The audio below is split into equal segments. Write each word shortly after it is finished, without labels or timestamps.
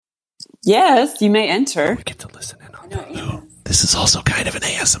Yes, you may enter. We get to listen in on that. Ooh, this is also kind of an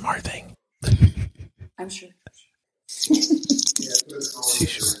ASMR thing. I'm sure. Sure.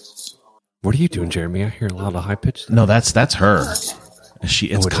 What are you doing, Jeremy? I hear a lot of high pitched. No, that's her.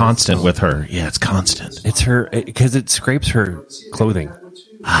 It's constant with her. Yeah, it's constant. It's her because it scrapes her clothing.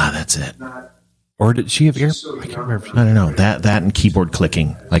 That's it. Or did she have ear? I can't remember. I don't know. That and keyboard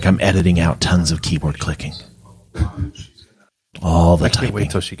clicking. Like I'm editing out tons of keyboard clicking. All the I can't typing. wait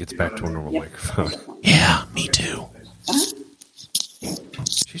till she gets back to a normal microphone. Yeah, me too.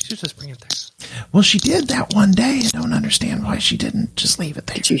 She should just bring it there. Well, she did that one day. I don't understand why she didn't just leave it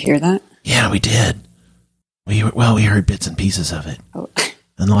there. Did you hear that? Yeah, we did. We heard bits and pieces of it. Oh.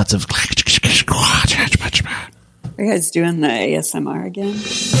 And lots of... Are you guys doing the ASMR again?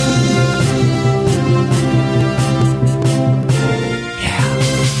 Yeah.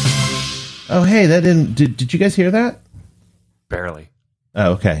 Oh, hey, that didn't... Did you guys hear that? Barely.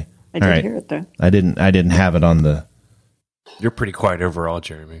 Oh, okay. I did hear it, though. I didn't have it on the... You're pretty quiet overall,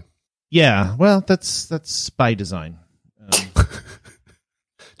 Jeremy. Yeah, well, that's by design.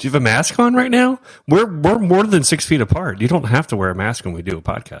 Do you have a mask on right now? We're more than 6 feet apart. You don't have to wear a mask when we do a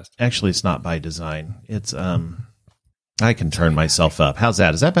podcast. Actually, it's not by design. It's I can turn myself up. How's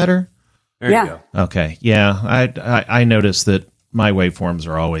that? Is that better? There Yeah. you go. Okay. Yeah, I noticed that my waveforms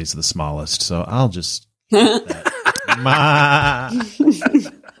are always the smallest, so I'll just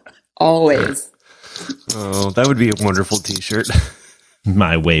Always. Oh, that would be a wonderful T-shirt.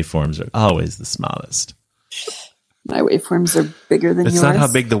 My waveforms are always the smallest. My waveforms are bigger than It's yours. not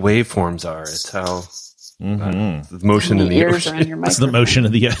how big the waveforms are. It's how the motion in the ears ocean. are on your It's the microphone. motion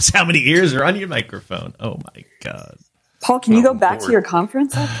of the how many ears are on your microphone? Oh my god. Paul, can you go back Lord. to your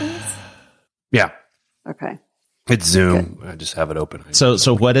conference after this? Yeah, Okay. it's Zoom. I just have it open. So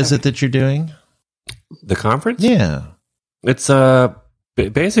what is it that you're doing? The conference? Yeah. It's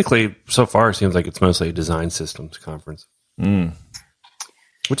basically so far it seems like it's mostly a design systems conference. Mm.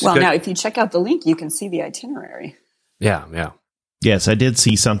 Which Well, is good. now if you check out the link, you can see the itinerary. Yeah. Yes, I did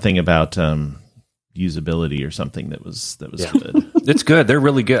see something about usability or something that was Yeah. good. It's good. They're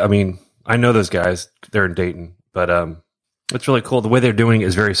really good. I mean, I know those guys. They're in Dayton, but it's really cool. The way they're doing it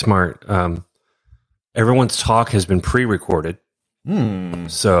is very smart. Everyone's talk has been pre-recorded,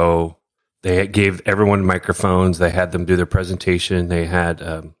 so they gave everyone microphones. They had them do their presentation. They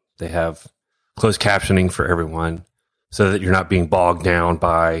have closed captioning for everyone, so that you're not being bogged down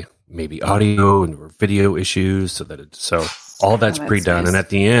by maybe audio or video issues. So all that's that's pre-done, nice. and at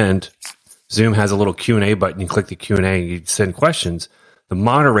the end, Zoom has a little Q&A button. You click the Q&A and you send questions. The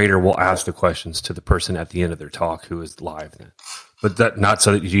moderator will ask the questions to the person at the end of their talk who is live then. But that not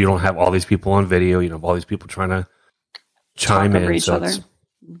so that you don't have all these people on video, you know, all these people trying to chime Talk over in. each So other. it's,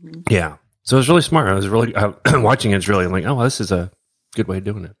 yeah. So it's really smart. I was really watching it. It's really like, oh, this is a good way of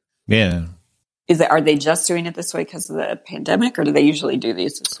doing it. Yeah. Are they just doing it this way because of the pandemic, or do they usually do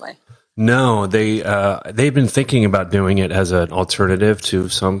these this way? No, they've been thinking about doing it as an alternative to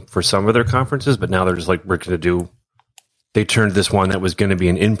some of their conferences, but now they're just like, we're going to do. They turned this one that was going to be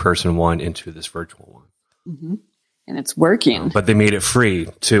an in-person one into this virtual one. Mm-hmm. And it's working. But they made it free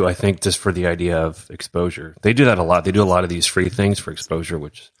too, I think, just for the idea of exposure. They do that a lot. They do a lot of these free things for exposure,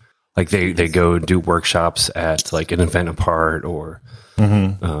 which like they go do workshops at like an event apart or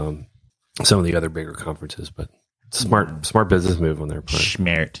some of the other bigger conferences. But smart business move on their part.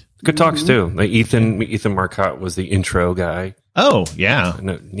 Smart. Good talks too. Like Ethan Marcotte was the intro guy. Oh, yeah.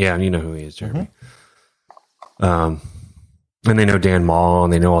 Yeah, you know who he is, Jeremy. And they know Dan Mall,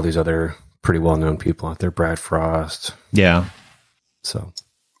 and they know all these other pretty well-known people out there. Brad Frost. Yeah. So,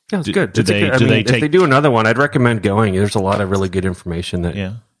 yeah, it's Do- good. do It's a they- good- do they if take- they do another one, I'd recommend going. There's a lot of really good information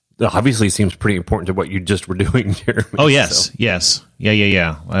that obviously seems pretty important to what you just were doing, Jeremy. Oh, yes. So, Yes.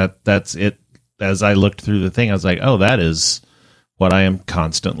 Yeah. That's it. As I looked through the thing, I was like, oh, that is what I am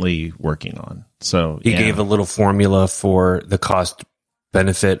constantly working on. So he gave a little formula for the cost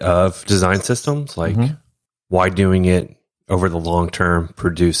benefit of design systems, like why doing it over the long term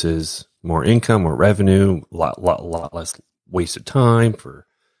produces more income or revenue, lot less wasted time for.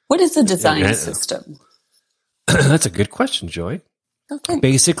 What is a design Yeah. system? That's a good question, Joy. Okay.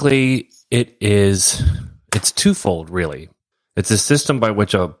 Basically, it's twofold, really. It's a system by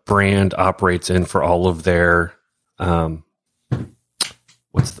which a brand operates in for all of their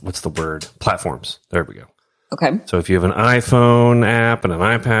what's the word? Platforms. There we go. Okay. So if you have an iPhone app and an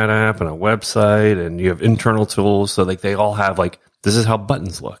iPad app and a website and you have internal tools, so like they all have like, this is how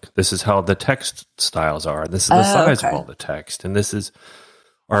buttons look. This is how the text styles are. This is the size of all the text. And this is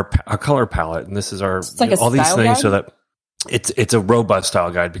our color palette. And this is our, like all these style things guide? so that it's a robust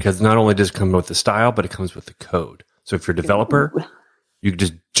style guide because not only does it come with the style, but it comes with the code. So if you're a developer, You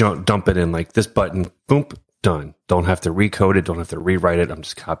just dump it in like this button, boom, done. Don't have to recode it. Don't have to rewrite it. I'm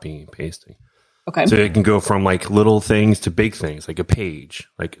just copying and pasting. Okay. So it can go from like little things to big things, like a page.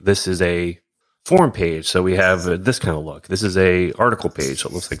 Like this is a form page, so we have this kind of look. This is a article page, so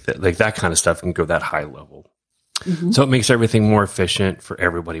it looks like that. Like that kind of stuff can go that high level. Mm-hmm. So it makes everything more efficient for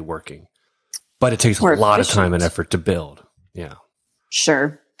everybody working. But it takes a lot of time and effort to build. Yeah.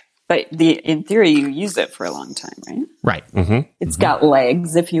 Sure. But in theory, you use it for a long time, right? Right. Mm-hmm. It's got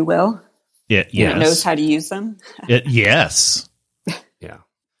legs, if you will. Yes. It knows how to use them. Yes. Yeah.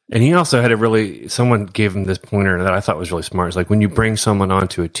 And he also had someone gave him this pointer that I thought was really smart. It's like when you bring someone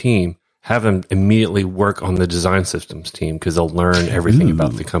onto a team, have them immediately work on the design systems team because they'll learn everything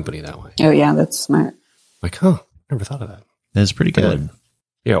about the company that way. Oh, yeah, that's smart. Like, huh, never thought of that. That's pretty good.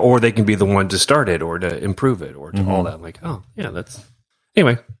 Yeah, or they can be the one to start it or to improve it or to all that. I'm like, oh, yeah,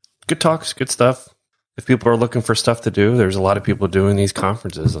 anyway, good talks, good stuff. If people are looking for stuff to do, there's a lot of people doing these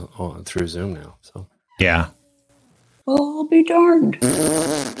conferences through Zoom now. So yeah. Well, I'll be darned.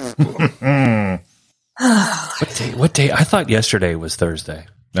 What day? I thought yesterday was Thursday.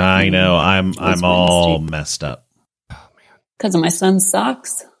 I know. I'm all messed up. Oh man, because of my son's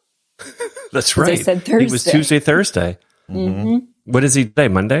socks. That's right. I said Thursday. It was Tuesday, Thursday. Mm-hmm. What is he today?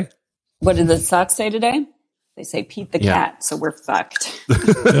 Monday? What did the socks say today? They say Pete the cat, so we're fucked.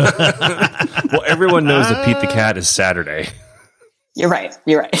 Well, everyone knows that Pete the cat is Saturday. You're right.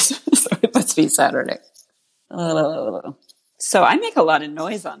 So it must be Saturday. So I make a lot of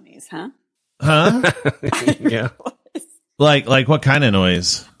noise on these, huh? Huh? Yeah. Like what kind of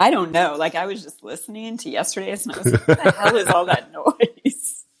noise? I don't know. Like I was just listening to yesterday's and I was like, what the hell is all that noise?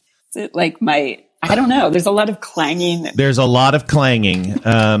 Is it like I don't know. There's a lot of clanging. There's a lot of clanging.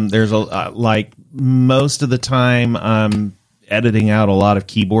 There's like most of the time I'm editing out a lot of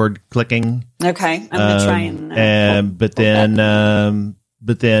keyboard clicking. Okay. I'm going to try and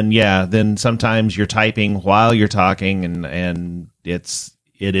but then sometimes you're typing while you're talking and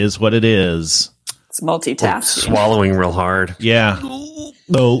it is what it is. It's multitasking. Like swallowing real hard. Yeah.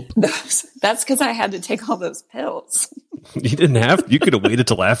 Oh. That's because I had to take all those pills. You didn't have. You could have waited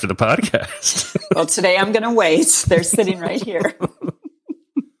till after the podcast. Well, today I'm going to wait. They're sitting right here.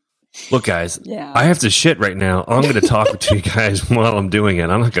 Look, guys. Yeah. I have to shit right now. I'm going to talk to you guys while I'm doing it.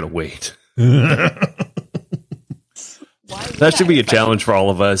 I'm not going to wait. That should be a challenge for all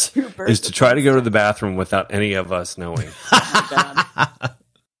of us, is to try to go to the bathroom without any of us knowing.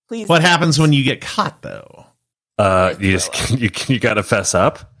 Please. What happens when you get caught, though? You got to fess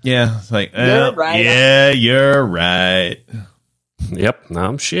up. Yeah, it's like You're right. Yeah, you're right. Yep. No,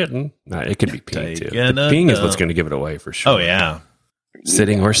 I'm shitting. No, it could be peeing too. Taking But a peeing is dump. what's going to give it away for sure. Oh yeah,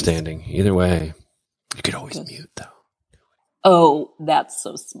 Sitting or standing, either way. You could always mute though. Oh, that's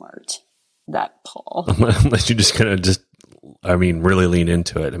so smart. That Paul. Unless you're just going to really lean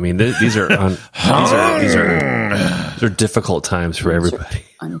into it. I mean, these are difficult times for everybody.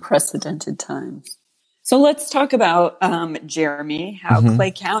 Unprecedented times. So let's talk about Jeremy, how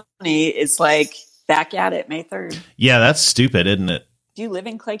Clay County is like back at it May 3rd. yeah. That's stupid, isn't it? Do you live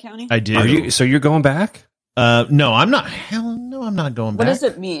in Clay County? I do. So you're going back? No, I'm not. Hell no, I'm not going What back. does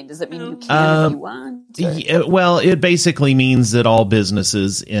it mean? Does it mean you can if you want? Or- Yeah, well, it basically means that all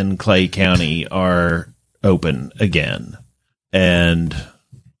businesses in Clay County are open again, and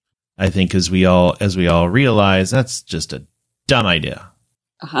I think as we all realize, that's just a dumb idea.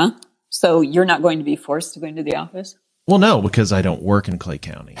 Uh-huh. So you're not going to be forced to go into the office? Well, no, because I don't work in Clay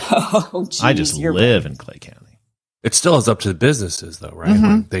County. Oh, geez, I just live in Clay County. It still is up to the businesses, though, right?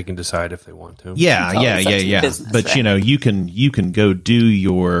 Mhm. They can decide if they want to. Yeah, It's always up to the business, But right? you can go do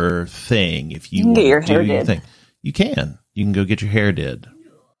your thing if you can get want your to hair do your did. thing. You can go get your hair did.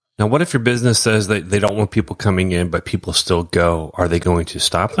 Now, what if your business says that they don't want people coming in, but people still go? Are they going to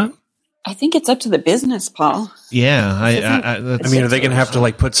stop them? I think it's up to the business, Paul. Yeah, I mean, are they going to have to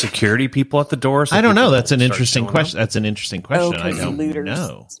like put security people at the door? So I don't know. people That's an start interesting showing question. up? That's an interesting question. I 'cause don't looters.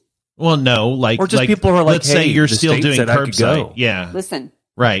 know. Well, no, like Or just people who are like, let's say hey, you're the still state doing said I could curbside. go. Yeah, Listen.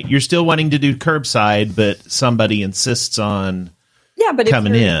 right. You're still wanting to do curbside, but somebody insists on. Yeah, but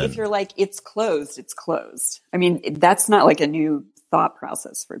Coming in. if you're like, it's closed, it's closed. I mean, that's not like a new thought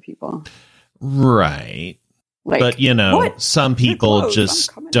process for people. Right. Like, But what? some You're people closed. just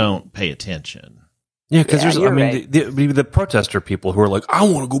I'm coming don't pay attention. Yeah, because Yeah, there's, you're the protester people who are like, I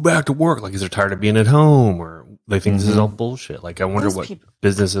want to go back to work, like, because they're tired of being at home, or they think this is all bullshit. Like, I wonder Those what people-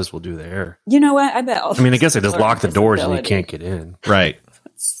 businesers will do there. You know what? I bet. All I mean, I those guess they just people are lock the doors and you disability. can't get in. Right.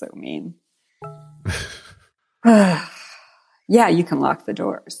 That's so mean. Yeah, you can lock the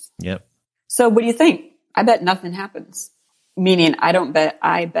doors. Yep. So what do you think? I bet nothing happens. Meaning,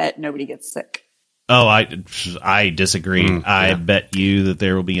 I bet nobody gets sick. Oh, I disagree. I bet you that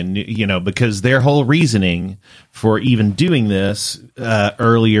there will be a new, because their whole reasoning for even doing this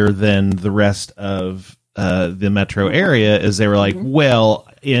earlier than the rest of the metro area is they were like, well,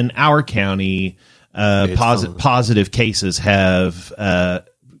 in our county, positive cases have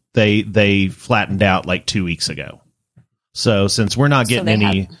they flattened out like 2 weeks ago. So since we're not getting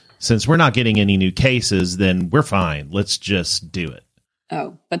any new cases, then we're fine. Let's just do it.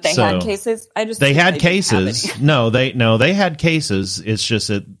 Oh, but they had cases. They had cases. No, they had cases. It's just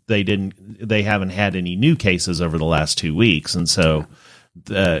that they haven't had any new cases over the last 2 weeks, and so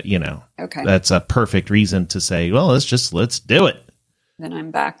okay, that's a perfect reason to say, well, let's do it. Then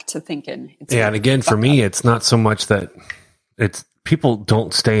I'm back to thinking. And again, for me, it's not so much that it's people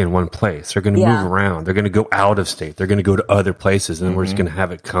don't stay in one place. They're going to move around. They're going to go out of state. They're going to go to other places, and then we're just going to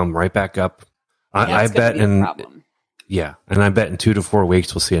have it come right back up. I bet and I bet in 2 to 4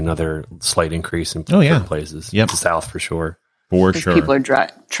 weeks we'll see another slight increase in certain places. Yep, the South for sure. For sure, people are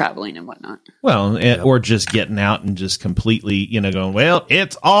traveling and whatnot. Well, or just getting out and just completely, going, well,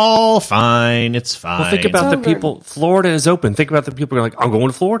 it's all fine. It's fine. Well, think about the people. Florida is open. Think about the people who are like, I'm going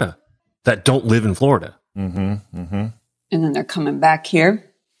to Florida, that don't live in Florida. And then they're coming back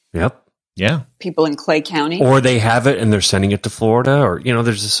here. Yep. Yeah. People in Clay County, or they have it and they're sending it to Florida, or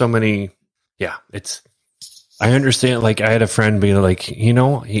there's just so many. Yeah, I understand. Like, I had a friend being like,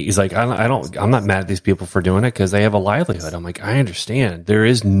 he's like, I'm not mad at these people for doing it because they have a livelihood. I'm like, I understand. There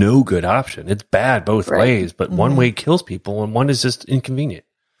is no good option. It's bad both ways, but one way kills people and one is just inconvenient.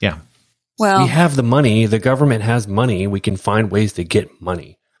 Yeah. Well, we have the money. The government has money. We can find ways to get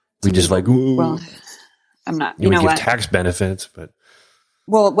money. We just like, ooh. Well, I'm not, we give tax benefits, but.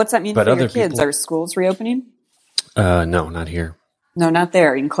 Well, what's that mean for your kids? People, Are schools reopening? No, not here. No, not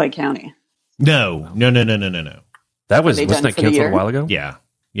there in Clay County. No. That wasn't that canceled a while ago? Yeah.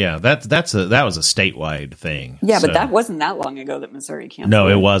 That was a statewide thing. Yeah, but that wasn't that long ago that Missouri canceled. No,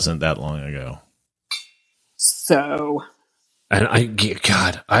 it wasn't that long ago. So, and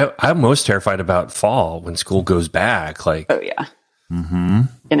I'm most terrified about fall when school goes back. Like, oh yeah,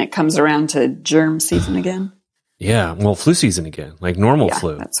 and it comes around to germ season again. Yeah, well, flu season again, like normal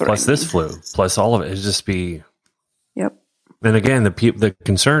flu plus this flu plus all of it. It'd just be. Yep. And again, the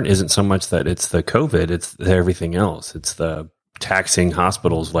concern isn't so much that it's the COVID, it's everything else. It's the taxing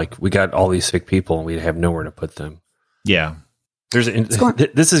hospitals. Like, we got all these sick people and we have nowhere to put them. Yeah. This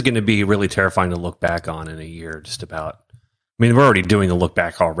is going to be really terrifying to look back on in a year, just about. I mean, we're already doing a look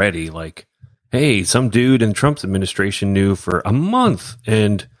back already. Like, hey, some dude in Trump's administration knew for a month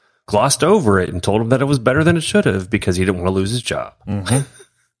and glossed over it and told him that it was better than it should have because he didn't want to lose his job.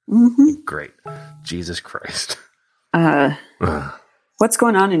 Great. Jesus Christ. What's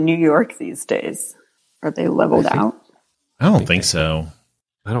going on in New York these days? Are they leveled out? I don't think so.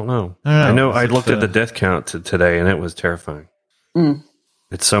 I don't know. I know I looked at the death count today and it was terrifying.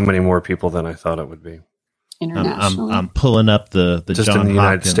 It's so many more people than I thought it would be. Internationally? I'm pulling up the just John in the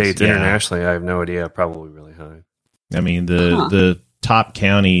United Hopkins. States. Internationally, I have no idea. Probably really high. I mean, the top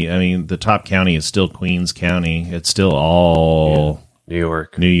county, the top county is still Queens County. It's still all New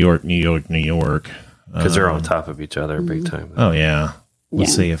York. Because they're on top of each other big time. Oh yeah.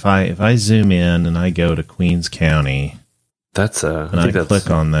 Let's see if I zoom in and I go to Queens County. That's and I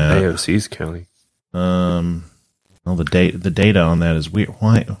click on that. AOC's county. Well, the data on that is weird.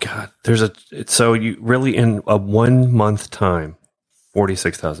 Why? God, so you really in a 1 month time,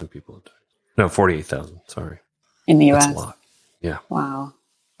 46,000 people have died. No, 48,000. Sorry. In the U.S. That's a lot. Yeah. Wow.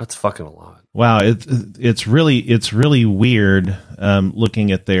 That's fucking a lot. Wow. It's really weird.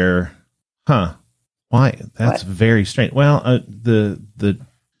 Looking at their, Why? That's very strange. Well,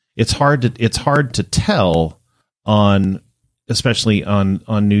 it's hard to tell especially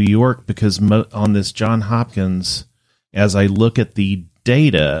on New York because on this John Hopkins, as I look at the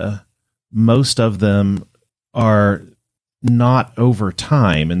data, most of them are not over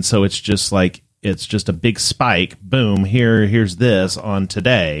time, and so it's just a big spike. Boom! Here's this on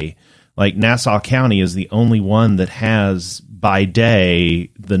today. Like Nassau County is the only one that has by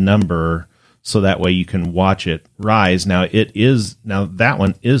day the number. So that way you can watch it rise. Now that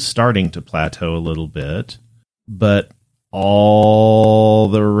one is starting to plateau a little bit, but all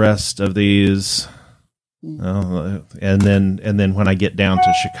the rest of these, and then when I get down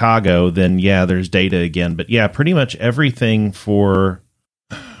to Chicago, then there's data again. But pretty much everything for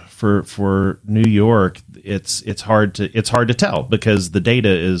New York, it's hard to tell because the data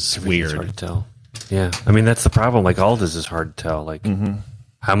is weird. Hard to tell. Yeah, I mean that's the problem. Like all this is hard to tell. Like.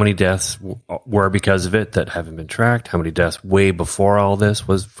 How many deaths were because of it that haven't been tracked? How many deaths way before all this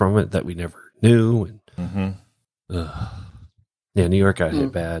was from it that we never knew? And, New York got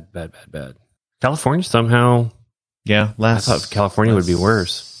hit bad. California somehow. Yeah, I thought California would be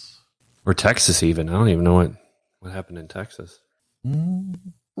worse, or Texas even. I don't even know what happened in Texas.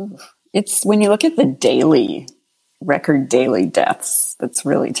 It's when you look at the record daily deaths, that's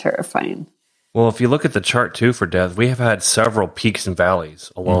really terrifying. Well, if you look at the chart too for death, we have had several peaks and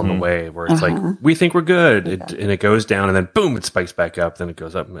valleys along the way where it's like we think we're good, and it goes down, and then boom, it spikes back up, then it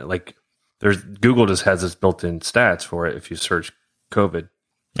goes up. Like Google just has this built-in stats for it if you search COVID.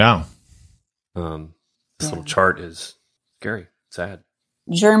 Oh. This little chart is scary, sad.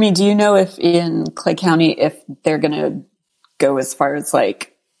 Jeremy, do you know if in Clay County, if they're going to go as far as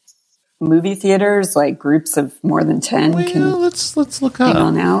like movie theaters, like groups of more than 10 let's look hang up.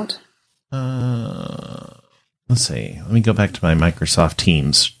 on out? Let's see. Let me go back to my Microsoft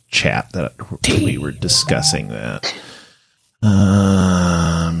Teams chat that we were discussing that.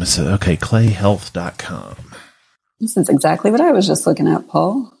 Okay, clayhealth.com. This is exactly what I was just looking at,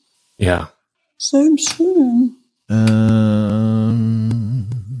 Paul. Yeah. Same.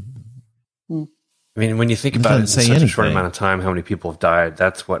 I mean, when you think about it in such a short amount of time, how many people have died,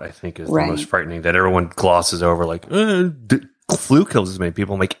 that's what I think is the most frightening, that everyone glosses over like, flu kills as many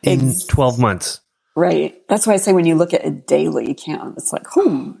people like in 12 months. Right. That's why I say when you look at a daily count, it's like,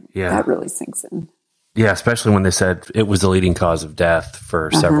 that really sinks in. Yeah, especially when they said it was the leading cause of death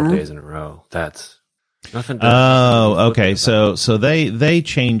for several days in a row. That's nothing. Okay. So they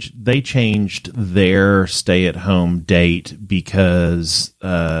changed their stay-at-home date because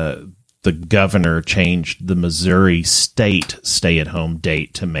the governor changed the Missouri state stay-at-home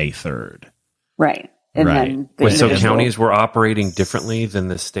date to May 3rd. Right. And then so counties were operating differently than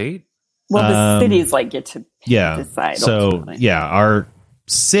the state? Well, the cities get to decide. So, ultimately. Our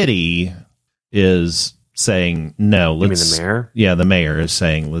city is saying, no, you mean the mayor? Yeah, the mayor is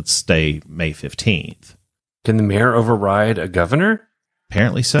saying, let's stay May 15th. Can the mayor override a governor?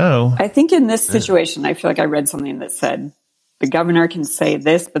 Apparently so. I think in this situation, I feel like I read something that said the governor can say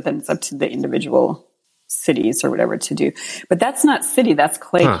this, but then it's up to the individual cities or whatever to do. But that's not city, that's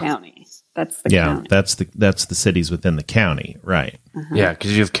Clay County. That's the county. that's the cities within the county, right? Yeah,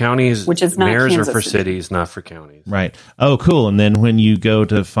 because you have counties, which is not mayors Kansas are for City. Cities, not for counties. Right. Oh, cool. And then when you go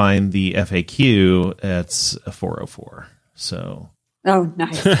to find the FAQ, it's a 404. So. Oh,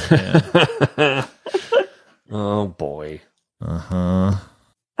 nice. Oh boy.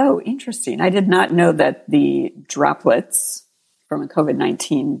 Oh, interesting. I did not know that the droplets from a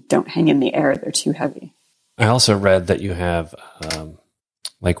COVID-19 don't hang in the air; they're too heavy. I also read that you have,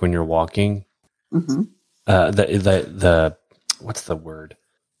 like when you're walking, the what's the word?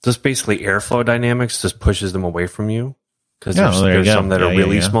 Just basically airflow dynamics just pushes them away from you because there's some that are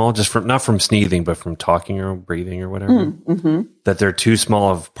really small, just from not from sneezing, but from talking or breathing or whatever. That they're too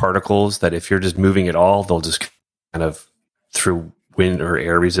small of particles that if you're just moving at all, they'll just kind of through wind or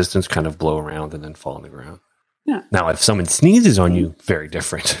air resistance kind of blow around and then fall on the ground. Yeah. Now, if someone sneezes on you, very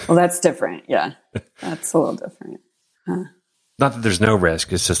different. Well, that's different. Yeah, that's a little different. Not that there's no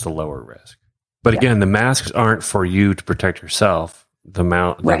risk; it's just a lower risk. But again, the masks aren't for you to protect yourself. The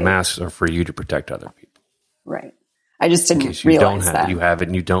masks are for you to protect other people. Right. I just didn't in case you realize don't that. You have it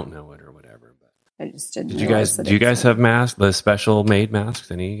and you don't know it or whatever. But I just didn't. Do you guys have masks? The special made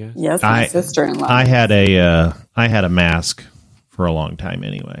masks? Any of you guys? Yes, my sister-in-law. I had a mask for a long time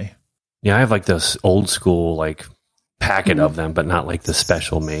anyway. Yeah, I have like this old school packet of them, but not like the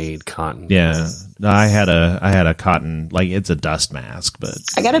special made cotton. Yeah, I had a cotton, it's a dust mask, but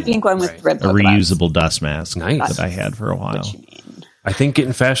I got a pink one with red a reusable dust mask Nice. that I had for a while. What you mean. I think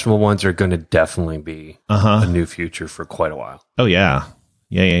getting fashionable ones are going to definitely be a new future for quite a while. Oh yeah.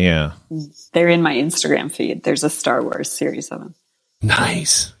 They're in my Instagram feed. There's a Star Wars series of them.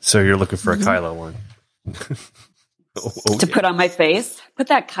 Nice. So you're looking for a Kylo one. To put on my face? Put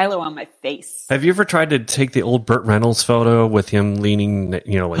that Kylo on my face. Have you ever tried to take the old Burt Reynolds photo with him leaning,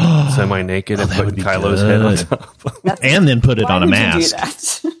 semi-naked and put Kylo's head on top? And then put it on a mask. Why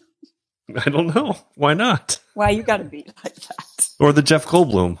would you do that? I don't know. Why not? Why you got to be like that? Or the Jeff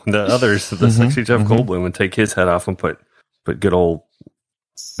Goldblum, the others, the sexy Jeff Goldblum, and take his head off and put good old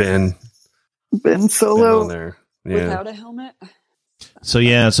Ben Solo on there. Yeah. without a helmet.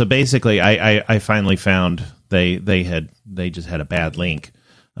 So basically I finally found they just had a bad link.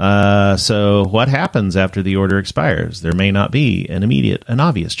 So what happens after the order expires? There may not be an immediate and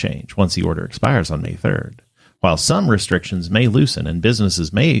obvious change once the order expires on May 3rd. While some restrictions may loosen and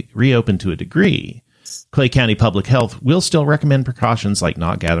businesses may reopen to a degree, Clay County Public Health will still recommend precautions like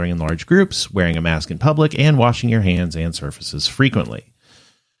not gathering in large groups, wearing a mask in public, and washing your hands and surfaces frequently.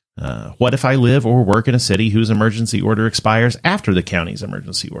 What if I live or work in a city whose emergency order expires after the county's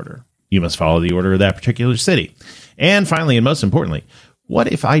emergency order? You must follow the order of that particular city. And finally, and most importantly, What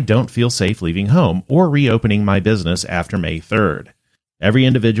if I don't feel safe leaving home or reopening my business after May 3rd? Every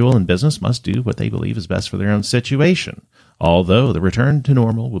individual in business must do what they believe is best for their own situation. Although the return to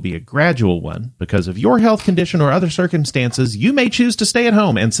normal will be a gradual one, because of your health condition or other circumstances, you may choose to stay at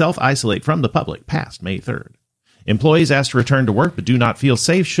home and self-isolate from the public past May 3rd. Employees asked to return to work but do not feel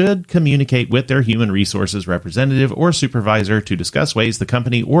safe should communicate with their human resources representative or supervisor to discuss ways the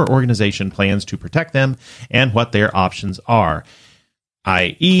company or organization plans to protect them and what their options are,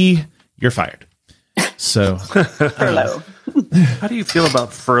 i.e., you're fired. So, furlough. How do you feel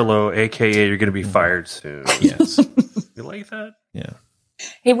about furlough, aka you're going to be fired soon? Yes. You like that? Yeah.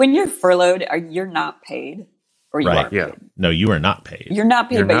 Hey, when you're furloughed, you're not paid, or you Right. are paid? Yeah. No, you are not paid. You're not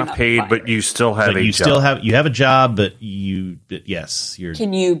paid. You're but not you're paid, fired. but you still have But a you job. still have a job, but yes, you're.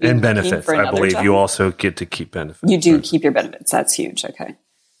 Can you be And looking benefits. for I another believe job? you also get to keep benefits. You do keep your benefits. That's huge. Okay.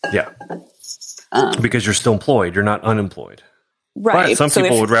 Yeah. Because you're still employed. You're not unemployed. Right. But some So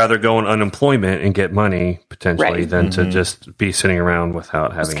people if- would rather go on unemployment and get money potentially Right. than to just be sitting around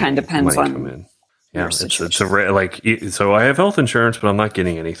without having kind of depends money on come in. Yeah, your it's situation. so I have health insurance, but I'm not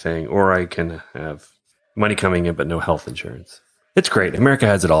getting anything, or I can have money coming in, but no health insurance. It's great. America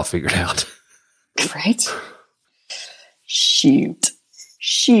has it all figured out. Right? Shoot.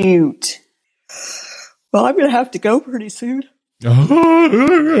 Well, I'm going to have to go pretty soon.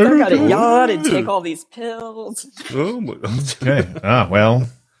 I got to yawn and take all these pills. Oh, my. Okay. Well,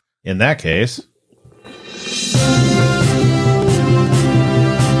 in that case.